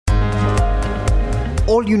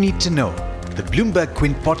all you need to know, the Bloomberg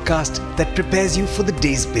Quint podcast that prepares you for the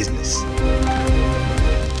day's business.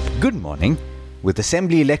 Good morning. With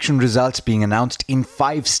assembly election results being announced in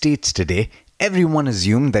 5 states today, everyone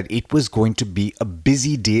assumed that it was going to be a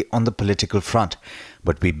busy day on the political front.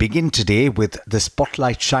 But we begin today with the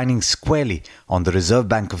spotlight shining squarely on the Reserve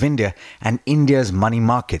Bank of India and India's money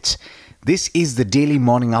markets. This is the daily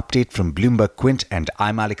morning update from Bloomberg Quint, and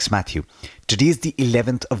I'm Alex Matthew. Today is the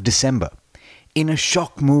 11th of December. In a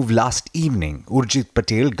shock move last evening, Urjit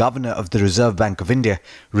Patel, Governor of the Reserve Bank of India,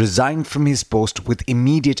 resigned from his post with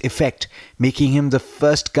immediate effect, making him the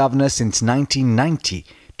first governor since 1990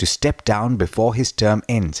 to step down before his term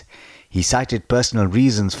ends. He cited personal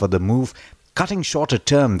reasons for the move, cutting short a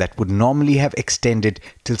term that would normally have extended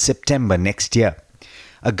till September next year.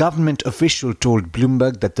 A government official told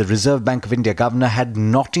Bloomberg that the Reserve Bank of India governor had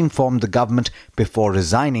not informed the government before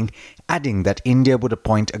resigning, adding that India would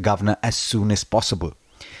appoint a governor as soon as possible.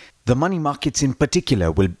 The money markets in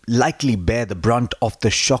particular will likely bear the brunt of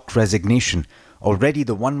the shock resignation. Already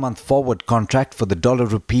the 1-month forward contract for the dollar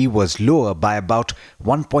rupee was lower by about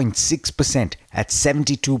 1.6% at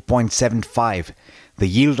 72.75. The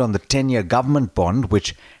yield on the 10-year government bond,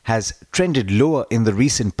 which has trended lower in the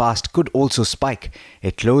recent past, could also spike.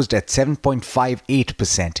 It closed at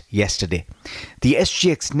 7.58% yesterday. The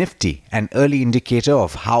SGX Nifty, an early indicator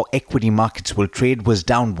of how equity markets will trade, was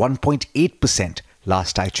down 1.8%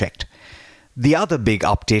 last I checked. The other big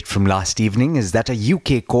update from last evening is that a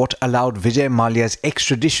UK court allowed Vijay Mallya's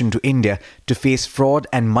extradition to India to face fraud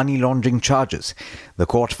and money laundering charges. The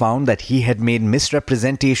court found that he had made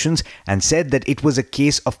misrepresentations and said that it was a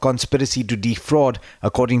case of conspiracy to defraud,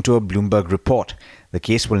 according to a Bloomberg report. The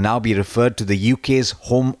case will now be referred to the UK's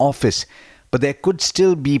Home Office, but there could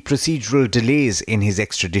still be procedural delays in his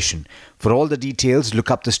extradition. For all the details,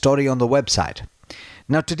 look up the story on the website.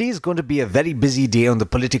 Now, today is going to be a very busy day on the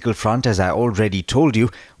political front, as I already told you.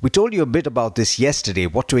 We told you a bit about this yesterday,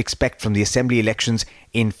 what to expect from the assembly elections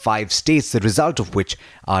in 5 states, the result of which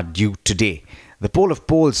are due today. The poll of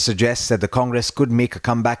polls suggests that the Congress could make a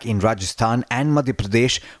comeback in Rajasthan and Madhya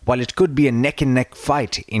Pradesh, while it could be a neck-and-neck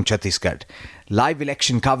fight in Chhattisgarh. Live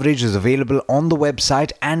election coverage is available on the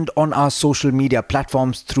website and on our social media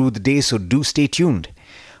platforms through the day, so do stay tuned.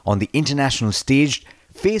 On the international stage,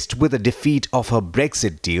 faced with a defeat of her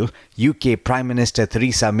Brexit deal, UK Prime Minister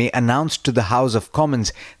Theresa May announced to the House of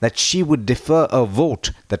Commons that she would defer a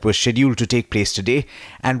vote that was scheduled to take place today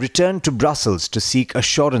and return to Brussels to seek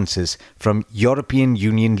assurances from European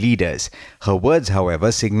Union leaders. Her words,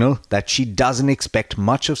 however, signal that she doesn't expect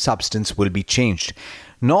much of substance will be changed,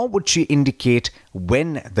 nor would she indicate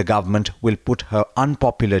when the government will put her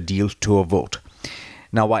unpopular deal to a vote.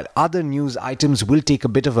 Now, while other news items will take a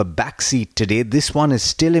bit of a backseat today, this one is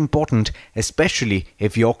still important, especially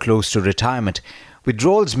if you're close to retirement.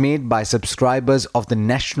 Withdrawals made by subscribers of the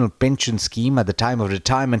National Pension Scheme at the time of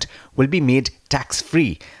retirement will be made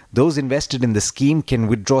tax-free. Those invested in the scheme can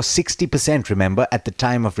withdraw 60%, remember, at the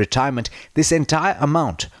time of retirement. This entire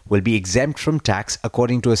amount will be exempt from tax,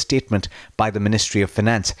 according to a statement by the Ministry of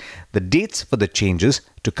Finance. The dates for the changes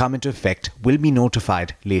to come into effect will be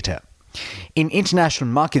notified later. In international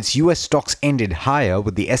markets, US stocks ended higher,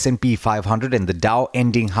 with the S&P 500 and the Dow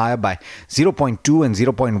ending higher by 0.2 and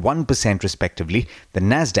 0.1% respectively. The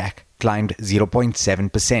Nasdaq climbed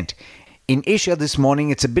 0.7%. In Asia this morning,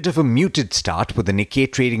 it's a bit of a muted start, with the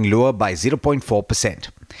Nikkei trading lower by 0.4%.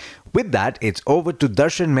 With that, it's over to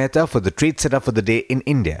Darshan Mehta for the trade setup for the day in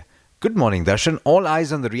India. Good morning, Darshan. All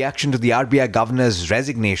eyes on the reaction to the RBI governor's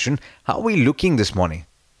resignation. How are we looking this morning?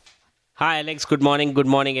 Hi Alex, good morning. Good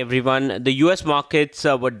morning everyone. The US markets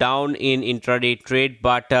were down in intraday trade,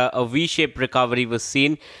 but a V-shaped recovery was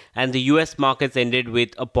seen and the US markets ended with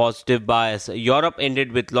a positive bias. Europe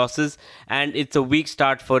ended with losses and it's a weak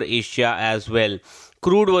start for Asia as well.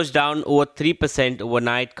 Crude was down over 3%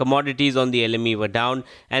 overnight. Commodities on the LME were down,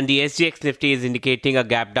 and the SGX Nifty is indicating a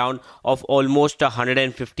gap down of almost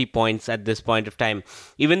 150 points at this point of time.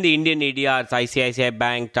 Even the Indian ADRs, ICICI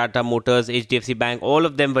Bank, Tata Motors, HDFC Bank, all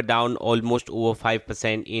of them were down almost over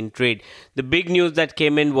 5% in trade. The big news that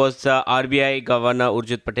came in was RBI Governor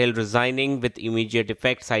Urjit Patel resigning with immediate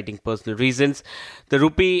effect, citing personal reasons. The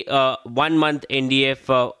rupee 1-month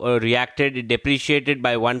NDF reacted. It depreciated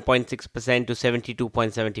by 1.6% to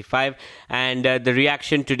 72.75, and the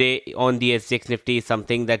reaction today on the SGX Nifty is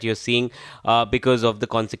something that you're seeing because of the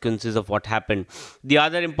consequences of what happened. The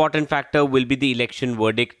other important factor will be the election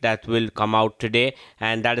verdict that will come out today,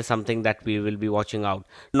 and that is something that we will be watching out.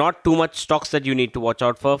 Not too much stocks that you need to watch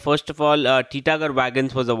out for. First of all, Titagarh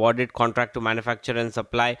Wagons was awarded contract to manufacture and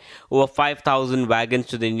supply over 5,000 wagons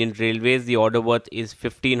to the Indian Railways. The order worth is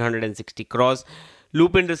 1,560 crores.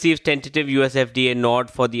 Lupin receives tentative US FDA nod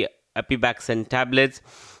for the Epivaxen tablets.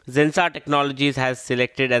 Zensar Technologies has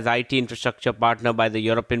selected as IT infrastructure partner by the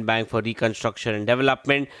European Bank for Reconstruction and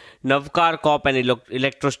Development. Navkar Corp and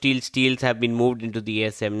Electrosteel Steels have been moved into the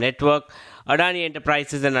ASM network. Adani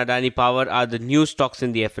Enterprises and Adani Power are the new stocks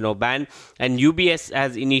in the F&O ban, and UBS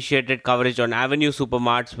has initiated coverage on Avenue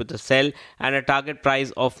Supermarts with a sell and a target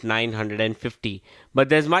price of 950. But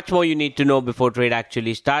there's much more you need to know before trade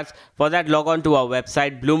actually starts. For that, log on to our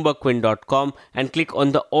website bloombergquint.com and click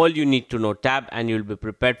on the All You Need to Know tab, and you'll be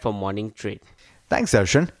prepared for morning trade. Thanks,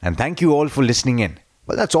 Darshan, and thank you all for listening in.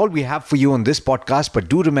 Well, that's all we have for you on this podcast, but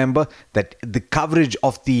do remember that the coverage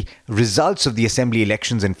of the results of the assembly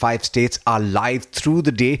elections in 5 states are live through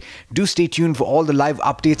the day. Do stay tuned for all the live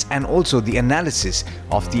updates and also the analysis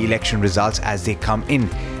of the election results as they come in.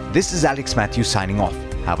 This is Alex Matthews signing off.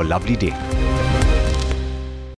 Have a lovely day.